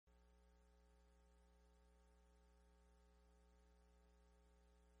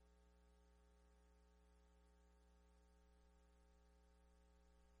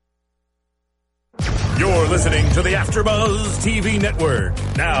listening to the AfterBuzz TV Network,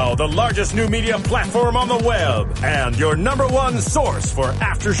 now the largest new media platform on the web and your number one source for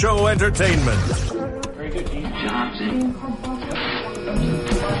after-show entertainment. Very good, Dean. Johnson.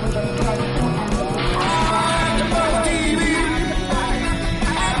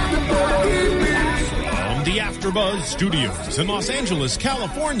 The AfterBuzz Studios in Los Angeles,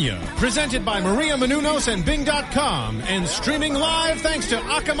 California. Presented by Maria Menounos and Bing.com and streaming live thanks to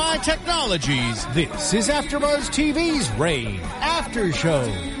Akamai Technologies. This is AfterBuzz TV's Rain After Show.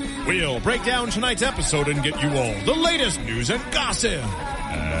 We'll break down tonight's episode and get you all the latest news and gossip.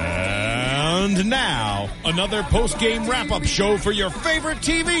 And now, another post-game wrap-up show for your favorite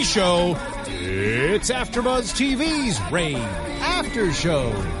TV show. It's AfterBuzz TV's Rain After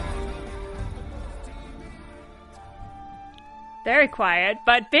Show. Very quiet,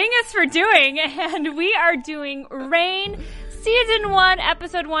 but Bing is for doing, and we are doing Rain Season 1,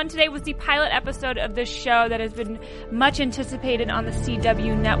 Episode 1. Today was the pilot episode of this show that has been much anticipated on the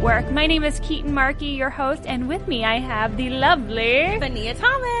CW network. My name is Keaton Markey, your host, and with me I have the lovely Vania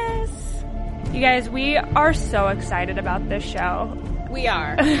Thomas. You guys, we are so excited about this show. We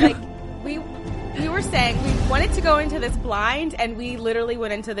are. We were saying we wanted to go into this blind, and we literally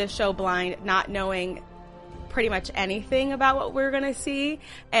went into this show blind, not knowing pretty much anything about what we're going to see.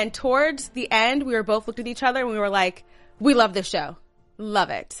 And towards the end, we were both looked at each other and we were like, we love this show. Love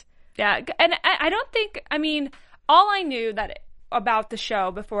it. Yeah. And I don't think, all I knew about the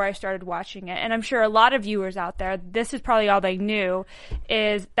show before I started watching it, and I'm sure a lot of viewers out there, this is probably all they knew,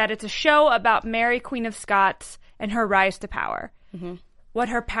 is that it's a show about Mary, Queen of Scots, and her rise to power. Mm-hmm. What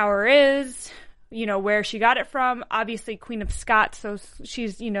her power is, where she got it from. Obviously, Queen of Scots, so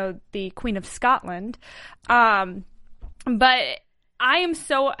she's, the Queen of Scotland. But I am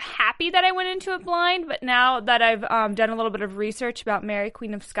so happy that I went into it blind. But now that I've done a little bit of research about Mary,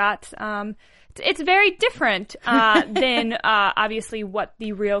 Queen of Scots, it's very different than obviously what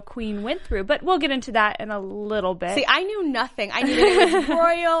the real queen went through. But we'll get into that in a little bit. See, I knew nothing. I knew that it was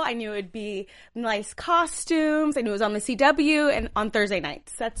royal. I knew it would be nice costumes. I knew it was on the CW and on Thursday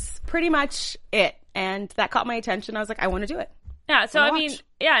nights. That's pretty much it. And that caught my attention. I was like, I want to do it. Yeah, so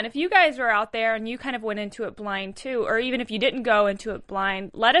and if you guys are out there and you kind of went into it blind too, or even if you didn't go into it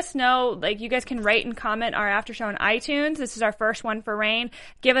blind, let us know. Like, you guys can rate and comment our after show on iTunes. This is our first one for Rain.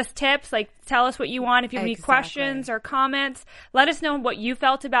 Give us tips, tell us what you want. If you have any questions or comments, let us know what you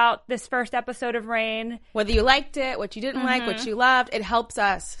felt about this first episode of Rain. Whether you liked it, what you didn't like, what you loved, it helps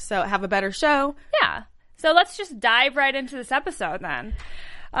us so have a better show. Yeah. So let's just dive right into this episode then.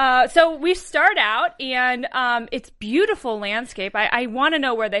 So we start out, and it's beautiful landscape. I want to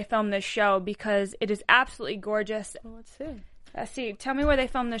know where they filmed this show because it is absolutely gorgeous. Well, let's see. Tell me where they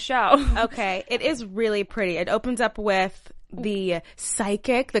filmed the show. Okay, it is really pretty. It opens up with the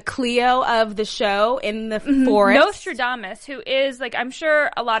psychic, the Cleo of the show in the forest. Nostradamus, who is, I'm sure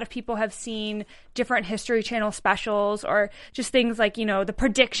a lot of people have seen different History Channel specials or just things like, the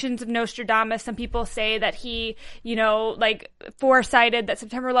predictions of Nostradamus. Some people say that he, foresighted that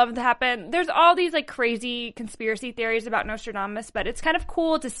September 11th happened. There's all these, crazy conspiracy theories about Nostradamus, but it's kind of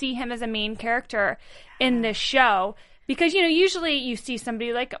cool to see him as a main character in this show. Because, usually you see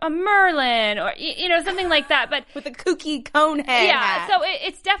somebody like a Merlin or, something like that. But with a kooky cone head. Yeah, so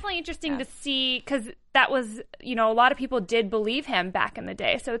it's definitely interesting to see because that was, a lot of people did believe him back in the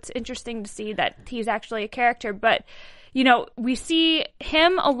day. So it's interesting to see that he's actually a character. But, we see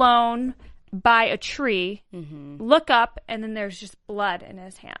him alone by a tree, look up, and then there's just blood in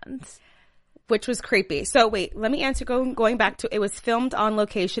his hands. Which was creepy. So wait, let me answer going back to, it was filmed on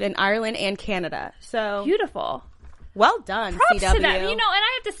location in Ireland and Canada. So beautiful. Well done, Props CW. to them. And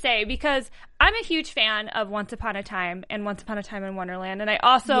I have to say, because I'm a huge fan of Once Upon a Time and Once Upon a Time in Wonderland, and I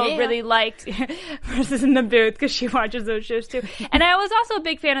also really liked Versus in the Booth because she watches those shows too. And I was also a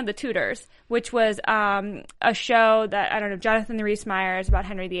big fan of The Tudors, which was a show that, Jonathan Rhys Meyers about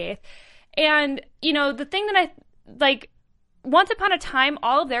Henry VIII. And, the thing that I like, Once Upon a Time,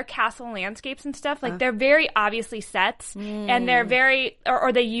 all of their castle landscapes and stuff, they're very obviously sets, and they're very,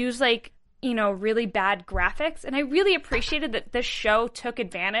 or they use really bad graphics. And I really appreciated that this show took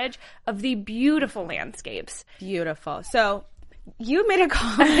advantage of the beautiful landscapes. Beautiful. So you made a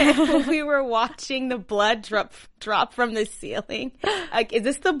comment when we were watching the blood drip drop from the ceiling. Like, is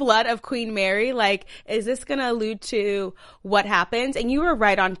this the blood of Queen Mary? Like, is this going to allude to what happens? And you were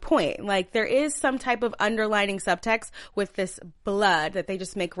right on point. Like, there is some type of underlining subtext with this blood that they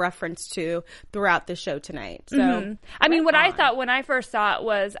just make reference to throughout the show tonight. So, I mean, what I thought when I first saw it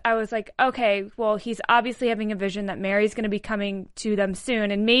was, I was like, okay, well, he's obviously having a vision that Mary's going to be coming to them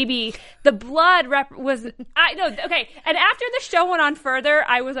soon, and maybe the blood was, I know, okay. And after the show went on further,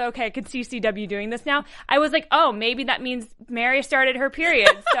 I was okay, I could see CW doing this now. I was like, oh, maybe that means Mary started her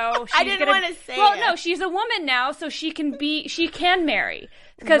period, so she's I didn't want to say well, it. no, she's a woman now, so she can marry.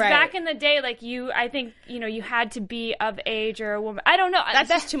 Because Right. back in the day, like I think, you had to be of age or a woman. I don't know. That's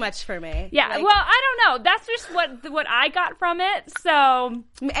just too much for me. Yeah, Like, well, I don't know. That's just what I got from it. So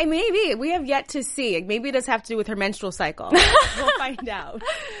maybe we have yet to see. Maybe it does have to do with her menstrual cycle. We'll find out.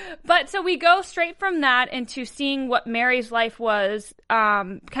 But so we go straight from that into seeing what Mary's life was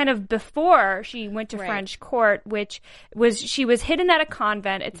kind of before she went to Right. French court, which was she was hidden at a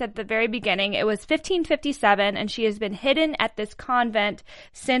convent. It's at the very beginning. It was 1557, and she has been hidden at this convent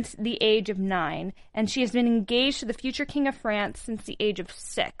since the age of 9. And she has been engaged to the future king of France since the age of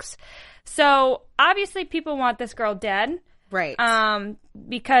 6. So obviously people want this girl dead. Right.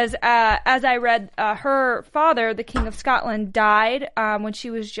 Because as I read, her father, the King of Scotland, died when she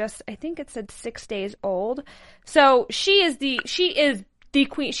was just, I think it said 6 days old. So she is the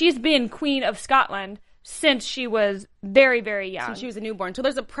queen. She's been Queen of Scotland since she was very, very young. Since she was a newborn. So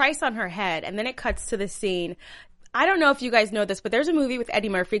there's a price on her head, and then it cuts to the scene. I don't know if you guys know this, but there's a movie with Eddie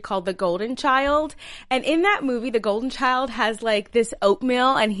Murphy called The Golden Child. And in that movie, the Golden Child has like this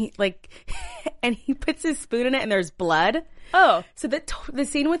oatmeal, and he puts his spoon in it and there's blood. Oh. So the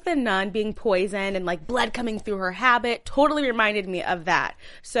scene with the nun being poisoned and like blood coming through her habit totally reminded me of that.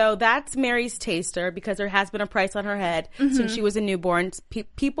 So that's Mary's taster, because there has been a price on her head since she was a newborn.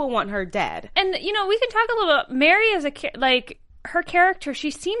 People want her dead. And, we can talk a little bit. Mary is her character, she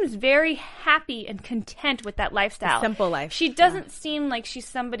seems very happy and content with that lifestyle. A simple life. She doesn't seem like she's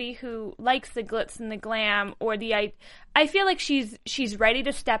somebody who likes the glitz and the glam or I feel like she's ready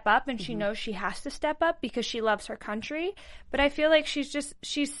to step up, and she knows she has to step up because she loves her country. But I feel like she's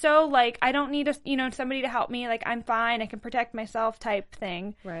so like, I don't need somebody to help me. Like, I'm fine. I can protect myself type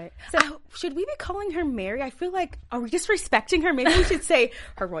thing. Right. So should we be calling her Mary? I feel like, are we just respecting her? Maybe we should say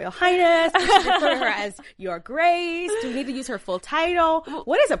Her Royal Highness. We should refer to her as Your Grace. Do we need to use her full title?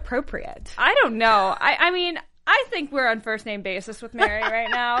 What is appropriate? I don't know. I mean, I think we're on first name basis with Mary right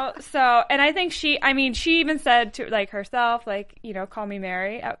now. So, and I think she even said to like herself, like, call me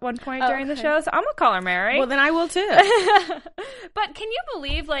Mary at one point during the show. So I'm going to call her Mary. Well, then I will too. But can you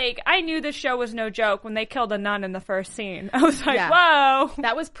believe, like, I knew this show was no joke when they killed a nun in the first scene. I was like, whoa.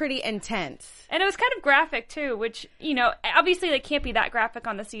 That was pretty intense. And it was kind of graphic too, which, obviously they can't be that graphic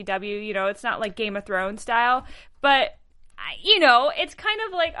on the CW. It's not like Game of Thrones style, but it's kind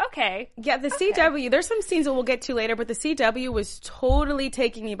of like, okay. Yeah, the CW, there's some scenes that we'll get to later, but the CW was totally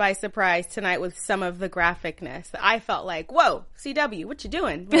taking me by surprise tonight with some of the graphicness. I felt like, whoa, CW, what you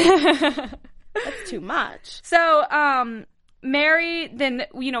doing? Like, that's too much. So, Mary, then,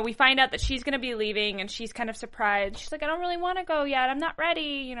 we find out that she's going to be leaving, and she's kind of surprised. She's like, I don't really want to go yet. I'm not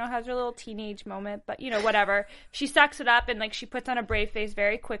ready. Has her little teenage moment, but, whatever. She sucks it up, and, like, she puts on a brave face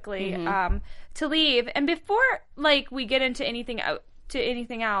very quickly to leave. And before, like, we get into anything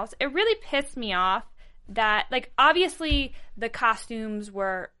else, it really pissed me off that, like, obviously the costumes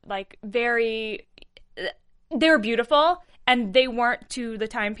were, like, they were beautiful, and they weren't to the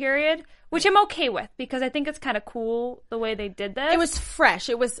time period, which I'm okay with, because I think it's kind of cool the way they did this. It was fresh.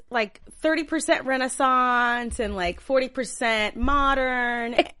 It was like 30% Renaissance and like 40%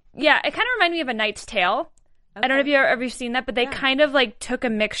 modern. It kind of reminded me of A Knight's Tale. Okay. I don't know if you've ever seen that, but they kind of like took a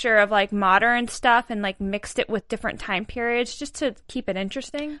mixture of like modern stuff and like mixed it with different time periods just to keep it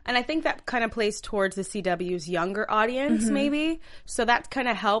interesting. And I think that kind of plays towards the CW's younger audience, maybe. So that kind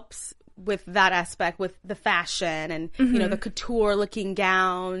of helps with that aspect, with the fashion and, the couture looking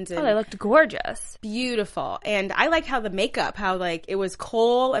gowns. And they looked gorgeous. Beautiful. And I like how the makeup, how like it was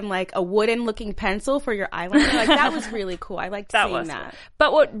coal and like a wooden looking pencil for your eyeliner. Like that was really cool. I liked seeing that.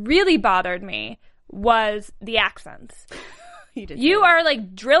 But what really bothered me was the accents. You are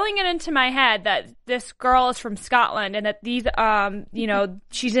like drilling it into my head that this girl is from Scotland and that these,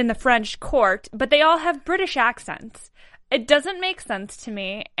 she's in the French court, but they all have British accents. It doesn't make sense to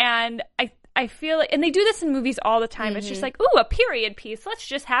me, and I feel like, and they do this in movies all the time. It's just like, ooh, a period piece. Let's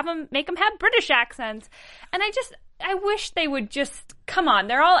just make them have British accents. And I wish they would just, come on.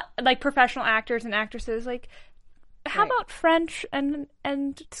 They're all like professional actors and actresses. Like, how about French and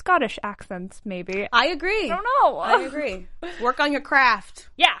Scottish accents, maybe? I agree. I don't know. I agree. Work on your craft.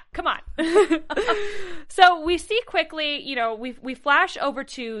 Yeah. Come on. So we see quickly, you know, we flash over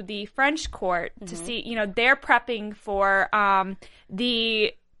to the French court to see, you know, they're prepping for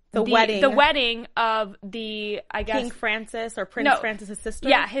the wedding of the, I guess, King Francis or Prince Francis's sister.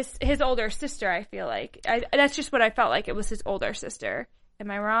 Yeah, his older sister. I feel like that's just what I felt like. It was his older sister.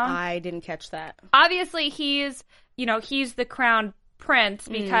 Am I wrong? I didn't catch that. Obviously, he's the crowned prince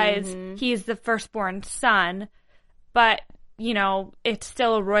because he's the firstborn son, but you know, it's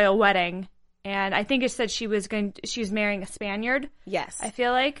still a royal wedding, and I think it said she was marrying a Spaniard. Yes, I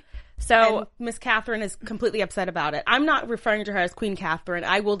feel like. So Miss Catherine is completely upset about it. I'm not referring to her as Queen Catherine.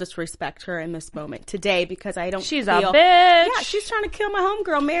 I will disrespect her in this moment today because I don't. She's a bitch. Yeah, she's trying to kill my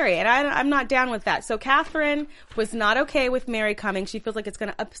homegirl Mary, and I'm not down with that. So Catherine was not okay with Mary coming. She feels like it's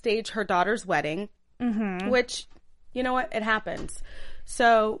going to upstage her daughter's wedding, which, you know what, it happens.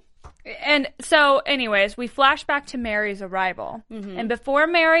 So anyways, we flash back to Mary's arrival, and before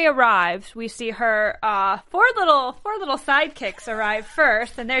Mary arrives, we see her four little sidekicks arrive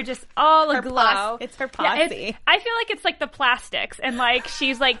first, and they're just all aglow. It's her posse. Yeah, I feel like it's like the plastics, and like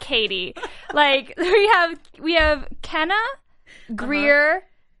she's like Katie. Like we have Kenna, Greer,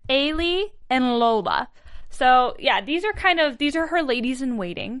 Ailey, and Lola. So yeah, these are her ladies in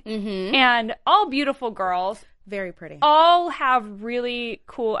waiting, and all beautiful girls. Very pretty. All have really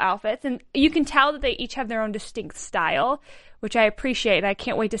cool outfits, and you can tell that they each have their own distinct style, which I appreciate, and I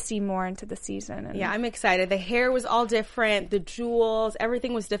can't wait to see more into the season. And yeah, I'm excited. The hair was all different, the jewels,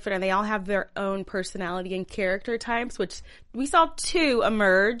 everything was different, and they all have their own personality and character types, which we saw 2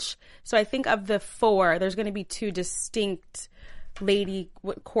 emerge. So I think of the 4, there's going to be 2 distinct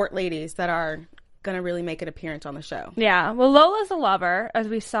court ladies that are going to really make an appearance on the show. Yeah. Well, Lola's a lover, as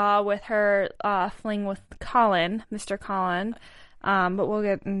we saw with her fling with Colin, Mr. Colin. But we'll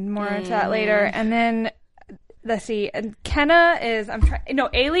get more into that later. And then, let's see. And Kenna is,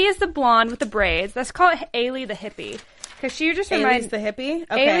 Ailey is the blonde with the braids. Let's call it Ailey the hippie. Because she just reminds... Ailey's the hippie?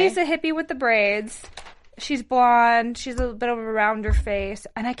 Okay. Ailey's the hippie with the braids. She's blonde. She's a bit of a rounder face.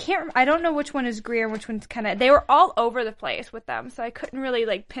 And I don't know which one is Greer and which one's Kenna. They were all over the place with them, so I couldn't really,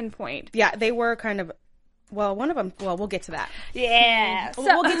 pinpoint. Yeah, they were kind of... Well, one of them... Well, we'll get to that. Yeah. So,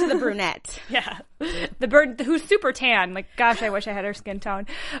 we'll get to the brunette. Yeah. The bird who's super tan. Like, gosh, I wish I had her skin tone.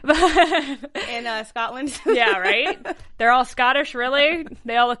 In Scotland? Yeah, right? They're all Scottish, really.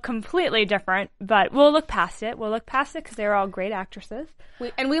 They all look completely different. But we'll look past it. We'll look past it because they're all great actresses.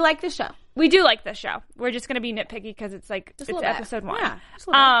 We like the show. We do like this show. We're just going to be nitpicky because it's episode 1.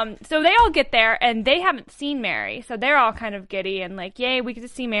 Yeah, so they all get there and they haven't seen Mary. So they're all kind of giddy and like, yay, we get to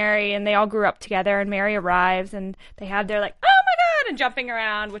see Mary. And they all grew up together and Mary arrives and they have their like, oh my God, and jumping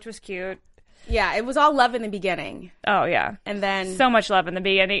around, which was cute. Yeah, it was all love in the beginning. Oh, yeah. And then... So much love in the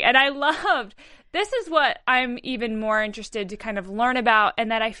beginning. And I loved... This is what I'm even more interested to kind of learn about.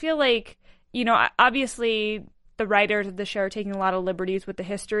 And that I feel like, obviously... the writers of the show are taking a lot of liberties with the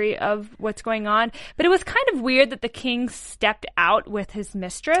history of what's going on. But it was kind of weird that the king stepped out with his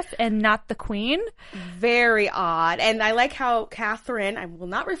mistress and not the queen. Very odd. And I like how Catherine, I will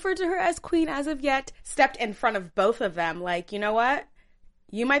not refer to her as queen as of yet, stepped in front of both of them. Like, you know what?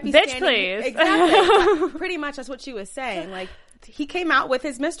 You might be bitch, please. Exactly. Pretty much that's what she was saying. Like, he came out with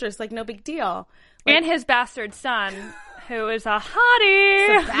his mistress, like, no big deal. Like, and his bastard son... who is a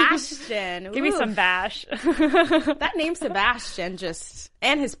hottie. Sebastian. Give me some bash. That name Sebastian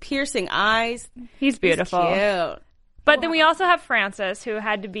and his piercing eyes. He's beautiful. He's cute. But then we also have Francis, who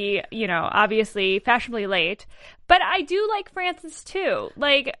had to be, obviously fashionably late. But I do like Francis too.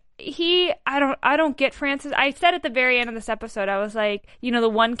 Like, I don't get Francis. I said at the very end of this episode, I was like, the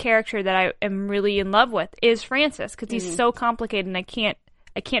one character that I am really in love with is Francis because he's so complicated and I can't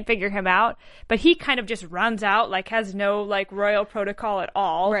figure him out, but he kind of just runs out, like has no royal protocol at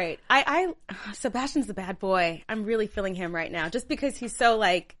all. Right. Sebastian's the bad boy. I'm really feeling him right now, just because he's so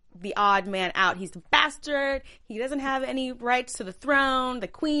the odd man out. He's the bastard. He doesn't have any rights to the throne. The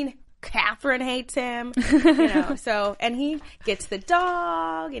queen, Catherine, hates him. So, and he gets the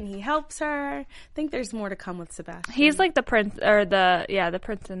dog and he helps her. I think there's more to come with Sebastian. He's like the prince, or the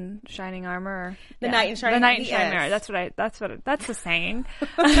prince in shining armor. The knight in shining armor. The knight in shining armor. That's the saying.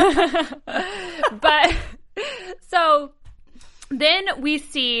 But so then we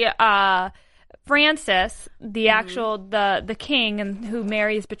see Francis, the actual the king, and who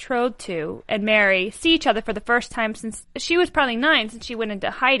Mary is betrothed to, and Mary see each other for the first time since she was probably 9, since she went into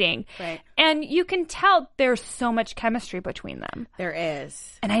hiding. Right. And you can tell there's so much chemistry between them. There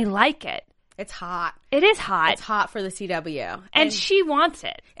is, and I like it. It's hot. It is hot. It's hot for the CW. And she wants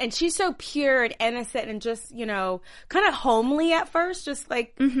it. And she's so pure and innocent and just, you know, kind of homely at first, just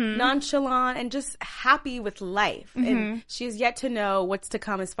like nonchalant and just happy with life. And she's yet to know what's to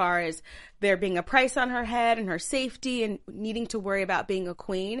come as far as there being a price on her head and her safety and needing to worry about being a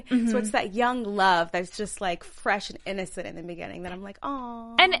queen. So it's that young love that's just like fresh and innocent in the beginning that I'm like,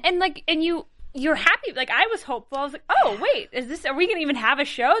 oh. And you're happy. Like, I was hopeful. I was like, oh, wait, are we going to even have a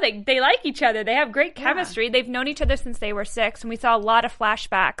show? They like each other. They have great chemistry. Yeah. They've known each other since they were 6. And we saw a lot of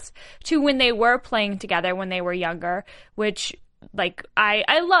flashbacks to when they were playing together when they were younger, which, like,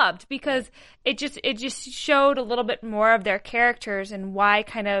 I loved because it just showed a little bit more of their characters and why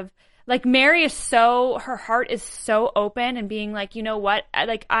kind of, like, Mary is her heart is so open and being like, you know what?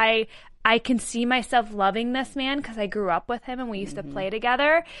 I can see myself loving this man because I grew up with him and we used to play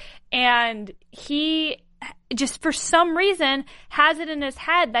together. And he just, for some reason, has it in his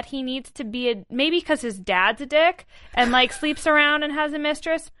head that he needs to be maybe because his dad's a dick and, like, sleeps around and has a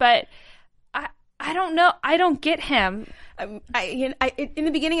mistress. But I don't know. I don't get him. In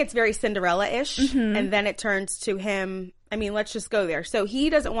the beginning, it's very Cinderella-ish. And then it turns to him. I mean, let's just go there. So he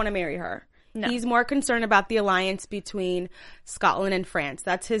doesn't want to marry her. No. He's more concerned about the alliance between Scotland and France.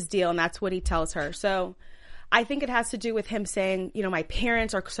 That's his deal, and that's what he tells her. So I think it has to do with him saying, you know, my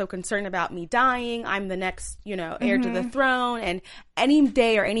parents are so concerned about me dying. I'm the next, you know, heir to the throne. And any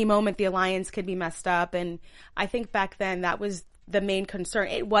day or any moment, the alliance could be messed up. And I think back then that was the main concern.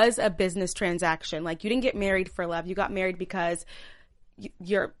 It was a business transaction. Like, you didn't get married for love. You got married because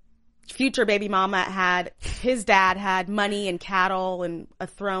your future baby mama his dad had money and cattle and a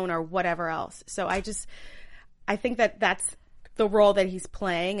throne or whatever else. So I think that's the role that he's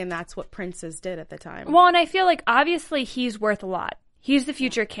playing, and that's what princes did at the time. Well, and I feel like obviously he's worth a lot. He's the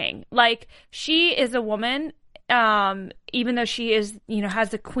future king. Like, she is a woman, even though she is, you know, has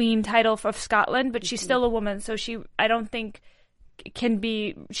the queen title of Scotland, but she's still a woman. So I don't think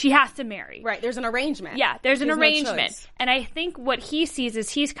she has to marry. Right. There's an arrangement. Yeah, there's an arrangement. No, and I think what he sees is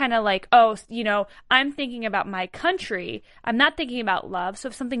he's kind of like, oh, you know, I'm thinking about my country. I'm not thinking about love. So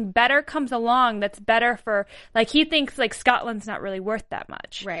if something better comes along that's better for, like, he thinks, like, Scotland's not really worth that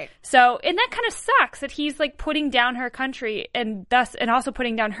much. Right. So, and that kind of sucks that he's, like, putting down her country and also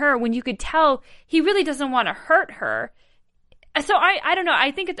putting down her when you could tell he really doesn't want to hurt her. So I don't know. I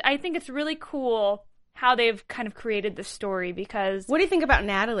think it's really cool how they've kind of created the story, because... What do you think about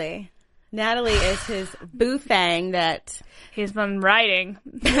Natalie? Natalie is his boo thang that... He's been writing.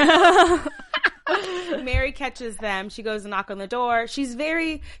 Mary catches them. She goes to knock on the door. She's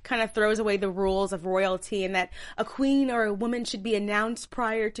very kind of throws away the rules of royalty and that a queen or a woman should be announced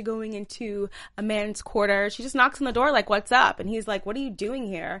prior to going into a man's quarter. She just knocks on the door like, what's up? And he's like, what are you doing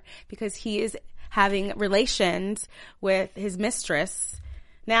here? Because he is having relations with his mistress,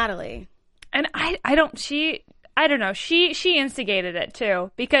 Natalie. And I don't know. She instigated it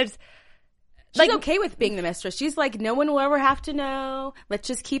too, because she's okay with being the mistress. She's like, no one will ever have to know. Let's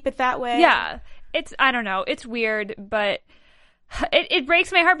just keep it that way. Yeah. I don't know. It's weird, but it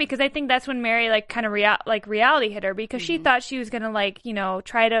breaks my heart because I think that's when Mary kind of reality hit her, because she thought she was going to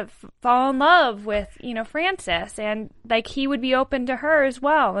try to fall in love with, Francis, and he would be open to her as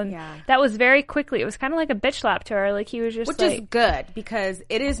well. And that was very quickly. It was kind of like a bitch slap to her. Like, he was just Which is good, because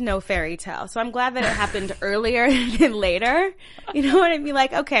it is no fairy tale. So I'm glad that it happened earlier than later. You know what I mean?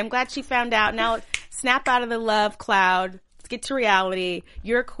 Like, okay, I'm glad she found out. Now snap out of the love cloud. Let's get to reality.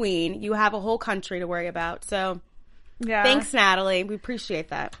 You're a queen. You have a whole country to worry about. So... Yeah. Thanks, Natalie. We appreciate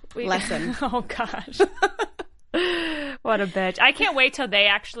that lesson. Oh, gosh. What a bitch. I can't wait till they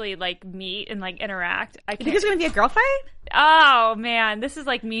actually, meet and, interact. You think there's going to be a girl fight? Oh, man. This is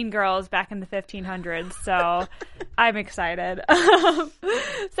like Mean Girls back in the 1500s, so I'm excited.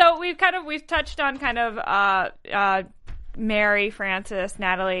 So we've touched on Mary, Francis,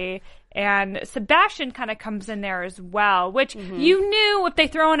 Natalie, and Sebastian kind of comes in there as well, which you knew if they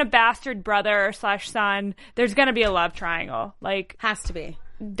throw in a bastard brother / son, there's going to be a love triangle. Has to be.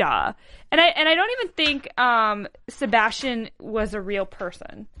 Duh. And I don't even think Sebastian was a real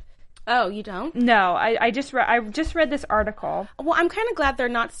person. Oh, you don't? No, I just read this article. Well, I'm kind of glad they're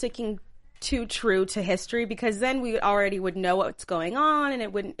not sticking too true to history, because then we already would know what's going on, and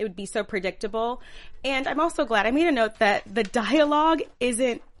it would be so predictable. And I'm also glad I made a note that the dialogue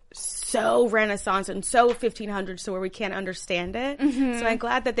isn't so Renaissance and so 1500s, so where we can't understand it. So I'm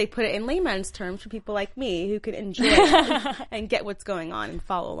glad that they put it in layman's terms for people like me who can enjoy it and get what's going on and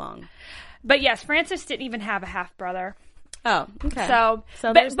follow along. But yes, Francis didn't even have a half brother. Oh, okay. So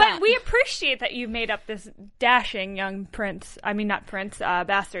there's that. but we appreciate that you made up this dashing young prince. I mean, not prince,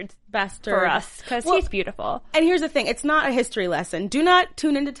 bastard for us, because he's beautiful. And here's the thing. It's not a history lesson. Do not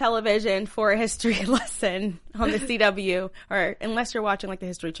tune into television for a history lesson on the CW, or unless you're watching like the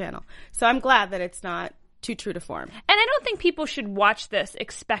History Channel. So I'm glad that it's not too true to form. And I don't think people should watch this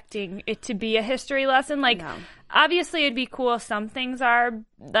expecting it to be a history lesson. Like, No. Obviously it'd be cool if some things are,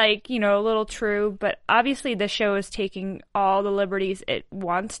 like, you know, a little true, but obviously the show is taking all the liberties it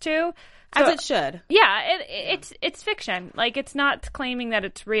wants to. As it should. Yeah, it's fiction. Like, it's not claiming that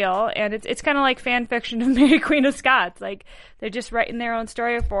it's real, and it's kind of like fan fiction of Mary Queen of Scots. Like, they're just writing their own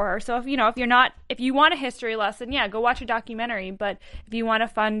story for her. So if you want a history lesson, yeah, go watch a documentary. But if you want a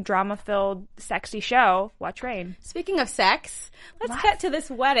fun, drama-filled, sexy show, watch Reign. Speaking of sex, let's get to this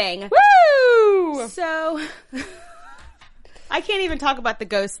wedding. Woo! So, I can't even talk about the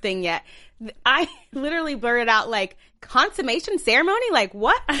ghost thing yet. I literally blurted out, like, consummation ceremony? Like,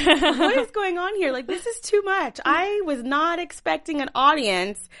 what? What is going on here? Like, this is too much. I was not expecting an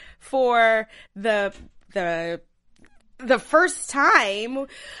audience for the first time.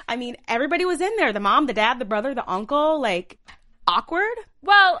 I mean, everybody was in there. The mom, the dad, the brother, the uncle. Like, awkward?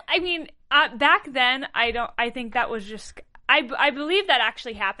 Well, I mean, back then, I think that was just... I believe that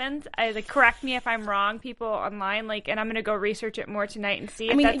actually happened. Correct me if I'm wrong, people online. Like, and I'm going to go research it more tonight and see.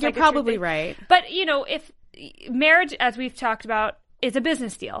 I mean, you're probably right. But you know, if marriage, as we've talked about, is a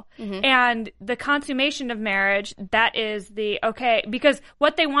business deal, and the consummation of marriage, that is because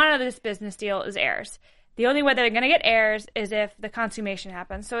what they want out of this business deal is heirs. The only way they're going to get heirs is if the consummation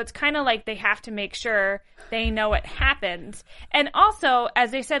happens. So it's kind of like they have to make sure they know it happens. And also,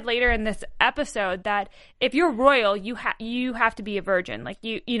 as they said later in this episode, that if you're royal, you have to be a virgin. Like,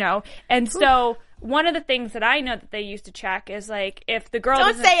 you know. And so one of the things that I know that they used to check is, like, if the girl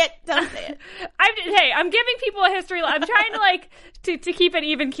Don't say it. I'm giving people a history. I'm trying to, like, to keep an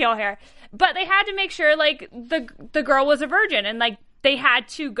even keel here. But they had to make sure, like, the girl was a virgin, and, like, they had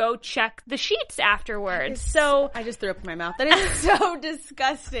to go check the sheets afterwards. So I just threw up in my mouth. That is so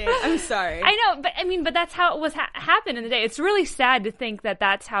disgusting. I'm sorry. I know, but that's how it was happened in the day. It's really sad to think that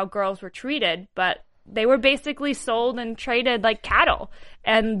that's how girls were treated, but they were basically sold and traded like cattle,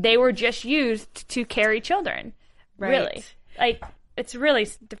 and they were just used to carry children. Right. Really, like, it's really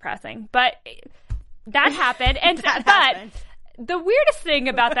depressing. But that happened, and happened. The weirdest thing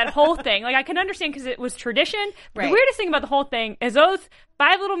about that whole thing, like, I can understand because it was tradition. But right. The weirdest thing about the whole thing is those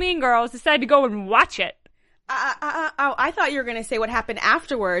 5 little mean girls decided to go and watch it. I thought you were going to say what happened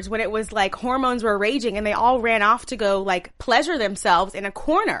afterwards when it was like hormones were raging and they all ran off to go like pleasure themselves in a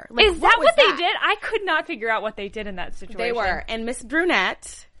corner. Like, is that what they did? I could not figure out what they did in that situation. They were. And Miss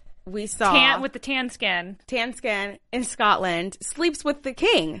Brunette, we saw. With the tan skin in Scotland, sleeps with the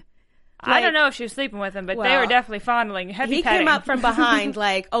king. I don't know if she was sleeping with him, but they were definitely fondling. He came up from behind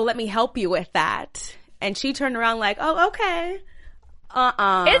like, oh, let me help you with that. And she turned around like, oh, okay. Is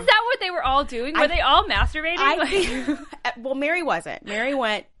that what they were all doing? Were they all masturbating? Well, Mary wasn't. Mary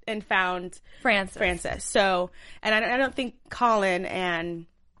went and found Francis. So, and I don't think Colin and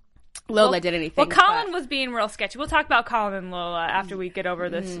Lola did anything. Well, Colin was being real sketchy. We'll talk about Colin and Lola after we get over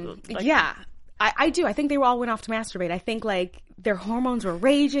this. Yeah. I do. I think they all went off to masturbate. I think, like, their hormones were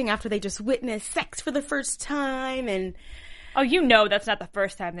raging after they just witnessed sex for the first time. And oh, you know that's not the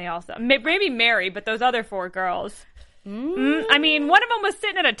first time they all saw. Maybe Mary, but those other 4 girls. I mean, one of them was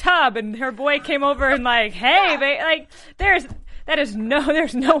sitting in a tub, and her boy came over and like, hey, like, there's no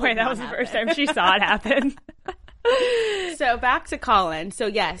way that was the first time she saw it happen. So back to Colin. So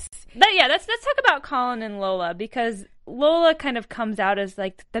yes, let's talk about Colin and Lola, because Lola kind of comes out as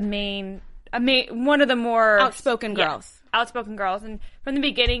like the main one of the more outspoken girls. Outspoken girls. And from the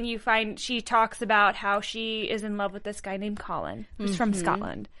beginning, you find she talks about how she is in love with this guy named Colin, who's from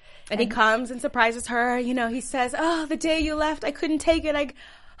Scotland. And he comes and surprises her. You know, he says, oh, the day you left, I couldn't take it. I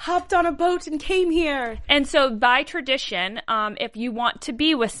hopped on a boat and came here. And so by tradition, if you want to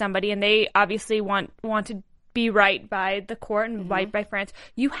be with somebody, and they obviously want to be right by the court and right by France,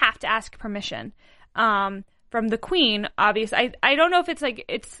 you have to ask permission from the queen. Obviously, I don't know if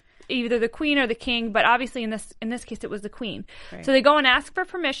it's either the queen or the king, but obviously in this case it was the queen. Right. So they go and ask for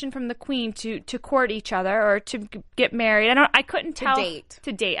permission from the queen to court each other or to get married. I couldn't tell.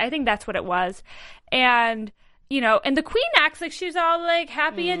 To date. I think that's what it was. And you know, and the queen acts like she's all like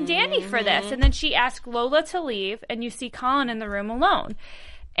happy and dandy for this, and then she asks Lola to leave, and you see Colin in the room alone,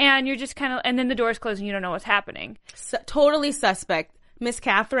 and you're just kind of, and then the doors close and you don't know what's happening. Totally suspect. Miss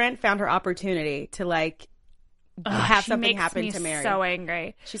Catherine found her opportunity to like have something happen to Mary. So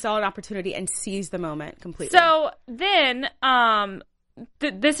angry. She saw an opportunity and seized the moment completely. So then,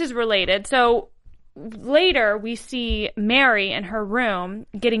 this is related. So later we see Mary in her room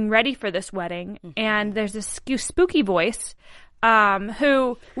getting ready for this wedding, and there's this spooky voice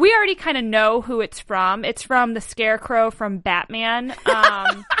who we already kind of know who it's from. It's from the Scarecrow from Batman.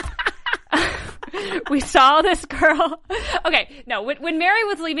 We saw this girl. Okay, no, when Mary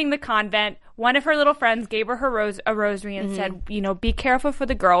was leaving the convent, one of her little friends gave her a rosary and said, be careful for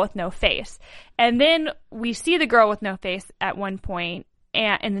the girl with no face. And then we see the girl with no face at one point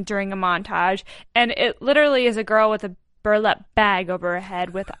and during a montage, and it literally is a girl with a burlap bag over her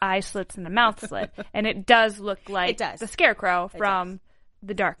head with eye slits and a mouth slit, and it does look like the Scarecrow from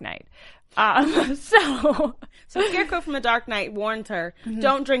The Dark Knight. So Scarecrow from The Dark Knight warned her,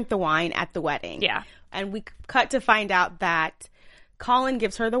 don't drink the wine at the wedding. Yeah. And we cut to find out that Colin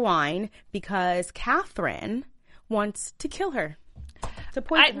gives her the wine because Catherine wants to kill her, to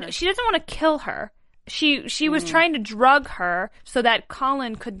poison her. She doesn't want to kill her. She was trying to drug her so that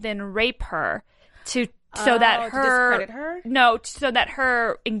Colin could then rape her so that to discredit her? No, so that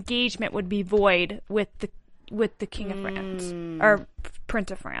her engagement would be void with the King of France or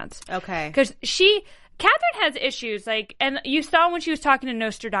Prince of France. Okay. Because Catherine has issues, like, and you saw when she was talking to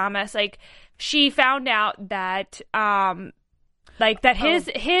Nostradamus, like, she found out that,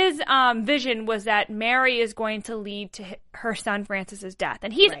 his vision was that Mary is going to lead to her son Francis's death,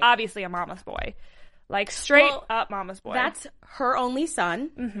 and he's obviously a mama's boy, like straight up mama's boy. That's her only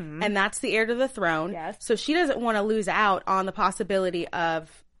son, and that's the heir to the throne. Yes. So she doesn't want to lose out on the possibility of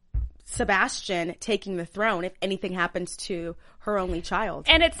Sebastian taking the throne if anything happens to her only child.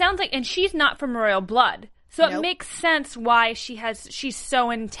 And it sounds like, and she's not from royal blood. So it makes sense why she's so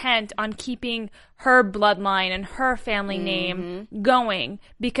intent on keeping her bloodline and her family name going,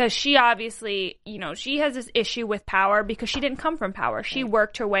 because she obviously, she has this issue with power because she didn't come from power. She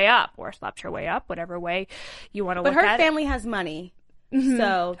worked her way up, or slept her way up, whatever way you want to look at it. But her family has money.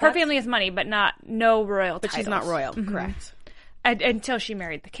 So her family has money, but no royal titles. But she's not royal, correct. Until she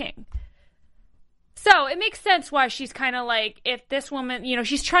married the king. So it makes sense why she's kind of like, if this woman,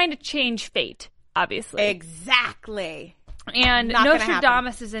 she's trying to change fate, obviously. Exactly. And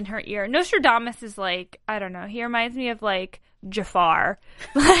Nostradamus is in her ear. Nostradamus is like, I don't know, he reminds me of like Jafar.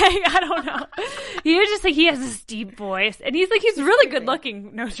 Like, I don't know. He has this deep voice, and he's really good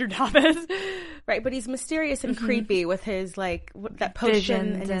looking, Nostradamus. Right, but he's mysterious and creepy with his that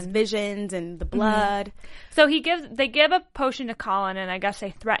potion and his visions and the blood. So they give a potion to Colin, and I guess they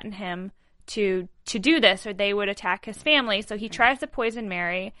threaten him to do this, or they would attack his family. So he tries to poison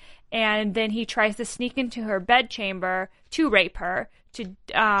Mary, and then he tries to sneak into her bedchamber to rape her,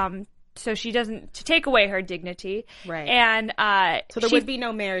 so she doesn't, to take away her dignity. Right. And so there would be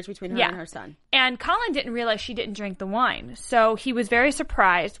no marriage between her and her son. And Colin didn't realize she didn't drink the wine, so he was very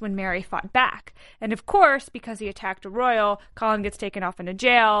surprised when Mary fought back. And of course, because he attacked a royal, Colin gets taken off into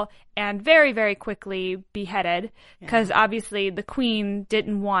jail and very, very quickly beheaded, because obviously the queen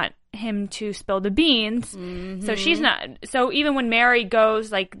didn't want him to spill the beans. So she's not, so even when Mary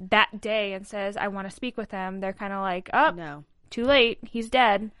goes like that day and says, I want to speak with him, they're kind of like, oh, no, too late, he's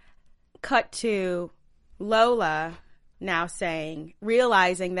dead. Cut to Lola now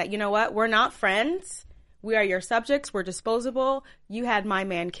realizing that, you know what, we're not friends, we are your subjects, we're disposable, you had my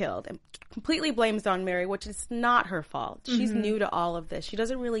man killed, and completely blames on Mary, which is not her fault. She's new to all of this. She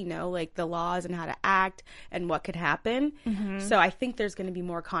doesn't really know the laws and how to act and what could happen. So I think there's going to be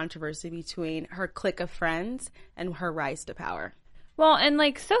more controversy between her clique of friends and her rise to power. Well, and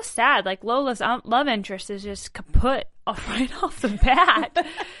so sad, Lola's love interest is just kaput right off the bat.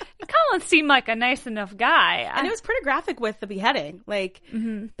 And Colin seemed like a nice enough guy. And it was pretty graphic with the beheading,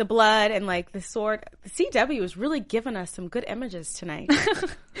 the blood and the sword. The CW was really giving us some good images tonight.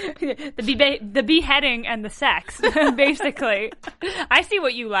 The beheading and the sex, basically. I see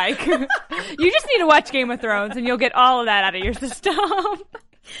what you like. You just need to watch Game of Thrones and you'll get all of that out of your system.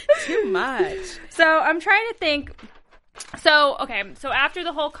 Too much. So I'm trying to think. So after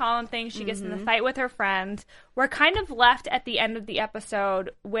the whole Colin thing, she gets in the fight with her friends. We're kind of left at the end of the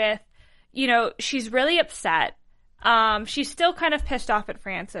episode with, she's really upset. She's still kind of pissed off at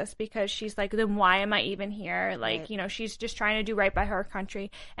Francis because she's like, then why am I even here? She's just trying to do right by her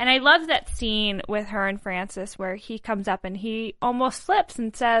country. And I love that scene with her and Francis where he comes up and he almost slips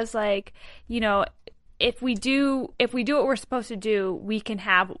and says, if we do what we're supposed to do, we can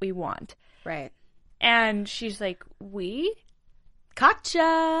have what we want. Right. And she's like, we? Gotcha.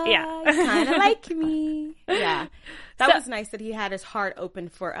 Yeah. Kind of like me. Yeah. That was nice that he had his heart open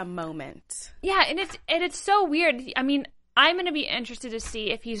for a moment. Yeah, and it's so weird. I mean, I'm going to be interested to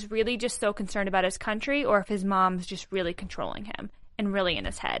see if he's really just so concerned about his country or if his mom's just really controlling him and really in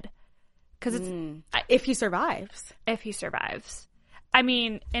his head. Because if he survives. If he survives. I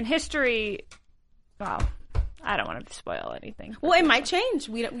mean, in history, well, I don't want to spoil anything. Well, it might change.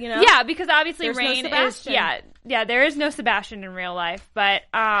 We don't, Yeah, because obviously There's no Rain is Sebastian. there is no Sebastian in real life, but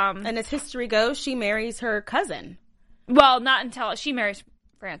And as history goes, she marries her cousin. well, not until she marries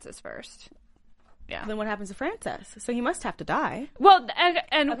Francis first. Yeah. Then what happens to Francis? So he must have to die. Well,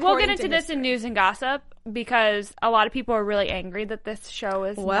 and we'll According get to into this in news and gossip because a lot of people are really angry that this show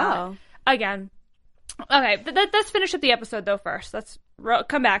is not, again. Okay, let's finish up the episode though first. Let's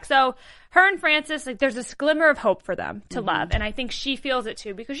come back. So her and Francis, like, there's this glimmer of hope for them to love, and I think she feels it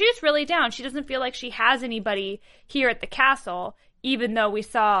too because she's really down. She doesn't feel like she has anybody here at the castle, even though we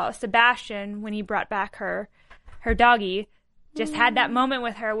saw Sebastian when he brought back her doggy, just had that moment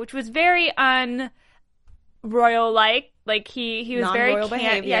with her, which was very royal like he was very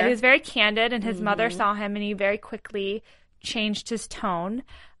behavior. Yeah, he was very candid, and his mother saw him and he very quickly changed his tone.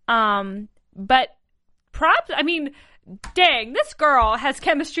 But props, I mean, dang, this girl has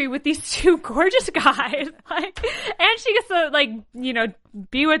chemistry with these two gorgeous guys, like, and she gets to, like, you know,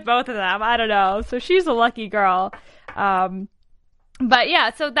 be with both of them. I don't know, so she's a lucky girl. But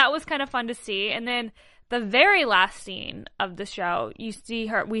yeah, so that was kind of fun to see. And then the very last scene of the show, we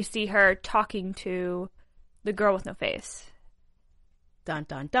see her talking to the girl with no face. Dun,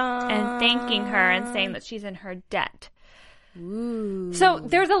 dun, dun. And thanking her and saying that she's in her debt. Ooh. So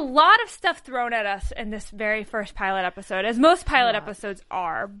there's a lot of stuff thrown at us in this very first pilot episode, as most pilot episodes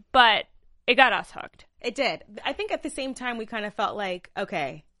are, but it got us hooked. It did. I think at the same time we kind of felt like,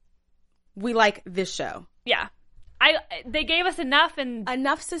 okay, we like this show. Yeah. They gave us enough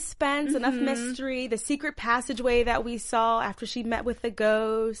Suspense, enough mystery, the secret passageway that we saw after she met with the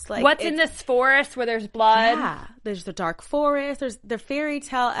ghost. Like, what's in this forest where there's blood? Yeah, there's the dark forest. There's the fairy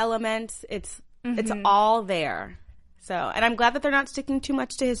tale elements. It's all there. So, and I'm glad that they're not sticking too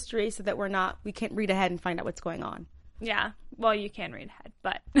much to history, so that we can't read ahead and find out what's going on. Yeah, well, you can read ahead,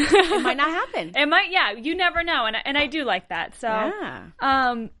 but It might not happen. It might. Yeah, you never know, and I do like that. So,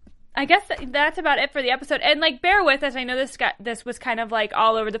 Yeah. I guess that's about it for the episode. And, like, bear with us. I know this was kind of, like,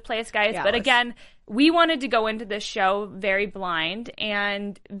 all over the place, guys. Yeah, but again, we wanted to go into this show very blind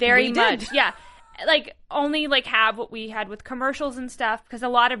and very much, yeah, like, only, like, have what we had with commercials and stuff, because a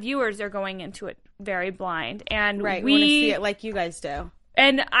lot of viewers are going into it very blind. And Right, we want to see it like you guys do.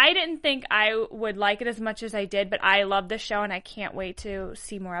 And I didn't think I would like it as much as I did, but I love this show, and I can't wait to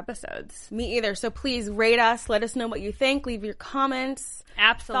see more episodes. Me either. So please rate us. Let us know what you think. Leave your comments.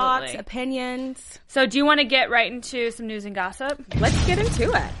 Absolutely. Thoughts, opinions. So do you want to get right into some news and gossip? Let's get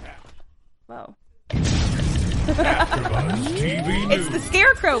into it. Whoa. AfterBuzz TV News. It's the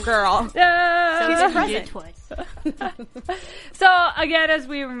Scarecrow girl. She's a present. Twice. So, again, as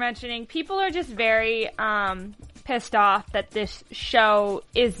we were mentioning, people are just very pissed off that this show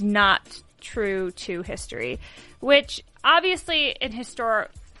is not true to history, which obviously in history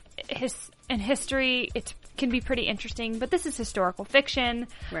it can be pretty interesting, but this is historical fiction.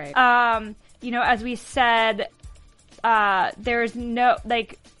 Right. You know, as we said, there's no,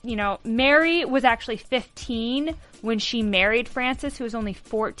 like, you know, Mary was actually 15 when she married Francis, who was only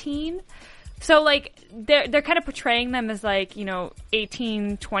 14. So, like, they're kind of portraying them as, like, you know,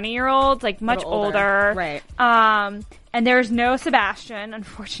 18, 20-year-olds, like, much older. Right. And there's no Sebastian,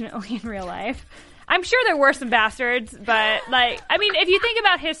 unfortunately, in real life. I'm sure there were some bastards, but, like, I mean, if you think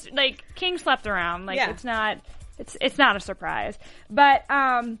about like, King slept around. Like, it's not a surprise. But,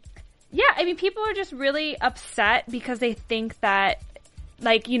 yeah, I mean, people are just really upset because they think that,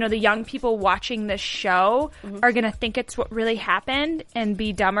 like, you know, the young people watching this show are going to think it's what really happened and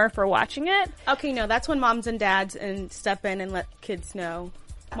be dumber for watching it. Okay, no, that's when moms and dads step in and let kids know.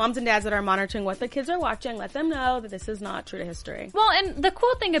 Moms and dads that are monitoring what the kids are watching, let them know that this is not true to history. Well, and the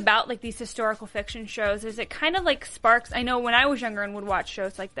cool thing about, like, these historical fiction shows is it kind of, like, sparks, I know when I was younger and would watch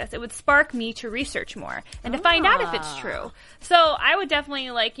shows like this, it would spark me to research more and to find out if it's true. So I would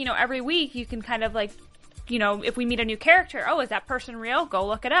definitely, like, you know, every week you can kind of, like, you know, if we meet a new character, oh, is that person real? Go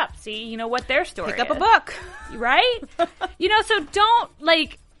look it up. See, you know, what their story is. Pick up a book. Right? You know, so don't,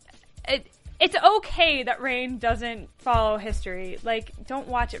 like, it's okay that Rain doesn't follow history. Like, don't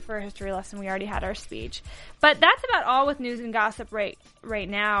watch it for a history lesson. We already had our speech. But that's about all with news and gossip right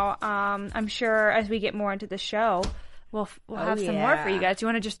now. I'm sure as we get more into the show, we'll have some more for you guys. Do you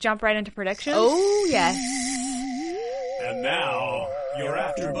want to just jump right into predictions? Oh, yes. And now, your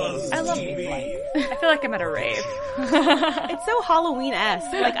AfterBuzz TV. I feel like I'm at a rave. It's so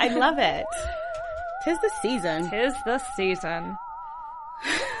Halloween-esque. Like, I love it. 'Tis the season. 'Tis the season.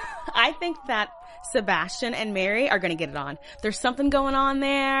 I think that Sebastian and Mary are going to get it on. There's something going on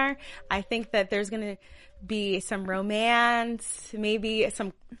there. I think that there's going to be some romance, maybe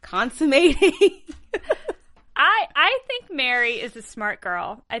some consummating. I think Mary is a smart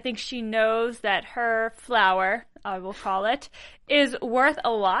girl. I think she knows that her flower, I will call it, is worth a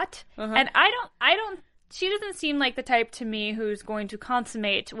lot. And she doesn't seem like the type to me who's going to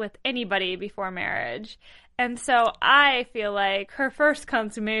consummate with anybody before marriage. And so I feel like her first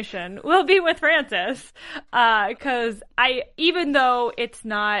consummation will be with Francis. Because even though it's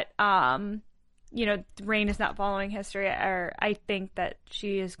not, Rain is not following history, I think that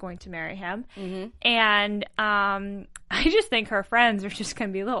she is going to marry him. And I just think her friends are just going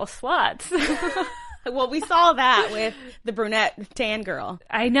to be little sluts. Well, we saw that with the brunette tan girl.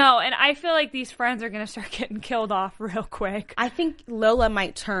 I know, and I feel like these friends are going to start getting killed off real quick. I think Lola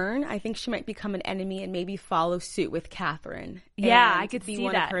might turn. I think she might become an enemy and maybe follow suit with Catherine. Yeah, I could see be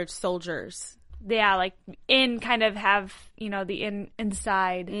one that. of her soldiers. Yeah, like kind of have, the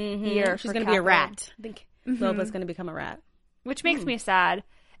inside ear. She's going to be a rat. I think Lola's going to become a rat. Which makes me sad.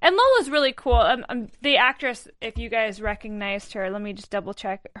 And Lola's really cool. The actress, if you guys recognized her, let me just double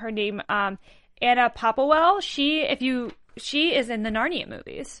check her name. Anna Popplewell. She is in the Narnia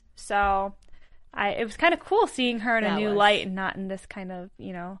movies. So it was kind of cool seeing her in a new light and not in this kind of,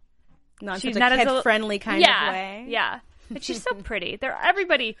 not such a kid-friendly kind of way. Yeah, but she's so pretty.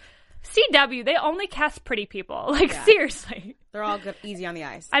 Everybody, CW, they only cast pretty people. Seriously. They're all good, easy on the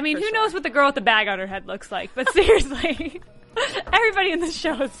eyes. I mean, who knows what the girl with the bag on her head looks like? But seriously, everybody in this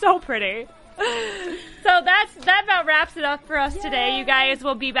show is so pretty. So that about wraps it up for us today. You guys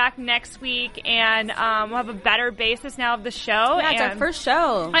will be back next week, and we'll have a better basis now of the show. Yeah, it's our first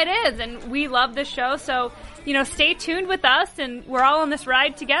show. It is, and we love the show. So, stay tuned with us, and we're all on this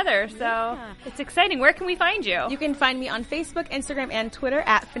ride together. So It's exciting. Where can we find you? You can find me on Facebook, Instagram, and Twitter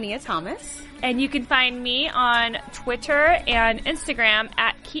at Fania Thomas. And you can find me on Twitter and Instagram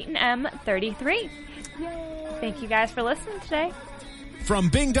at KeatonM33. Yay. Thank you guys for listening today. From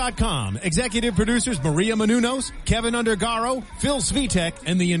Bing.com, executive producers Maria Menounos, Kevin Undergaro, Phil Svitek,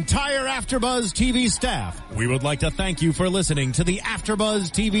 and the entire AfterBuzz TV staff, we would like to thank you for listening to the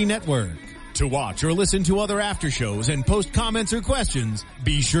AfterBuzz TV network. To watch or listen to other after shows and post comments or questions,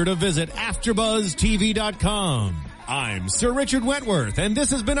 be sure to visit AfterBuzzTV.com. I'm Sir Richard Wentworth, and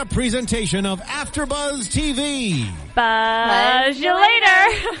this has been a presentation of AfterBuzz TV. Buzz you later.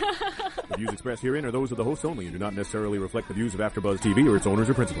 The views expressed herein are those of the hosts only and do not necessarily reflect the views of AfterBuzz TV or its owners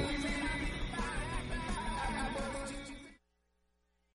or principals.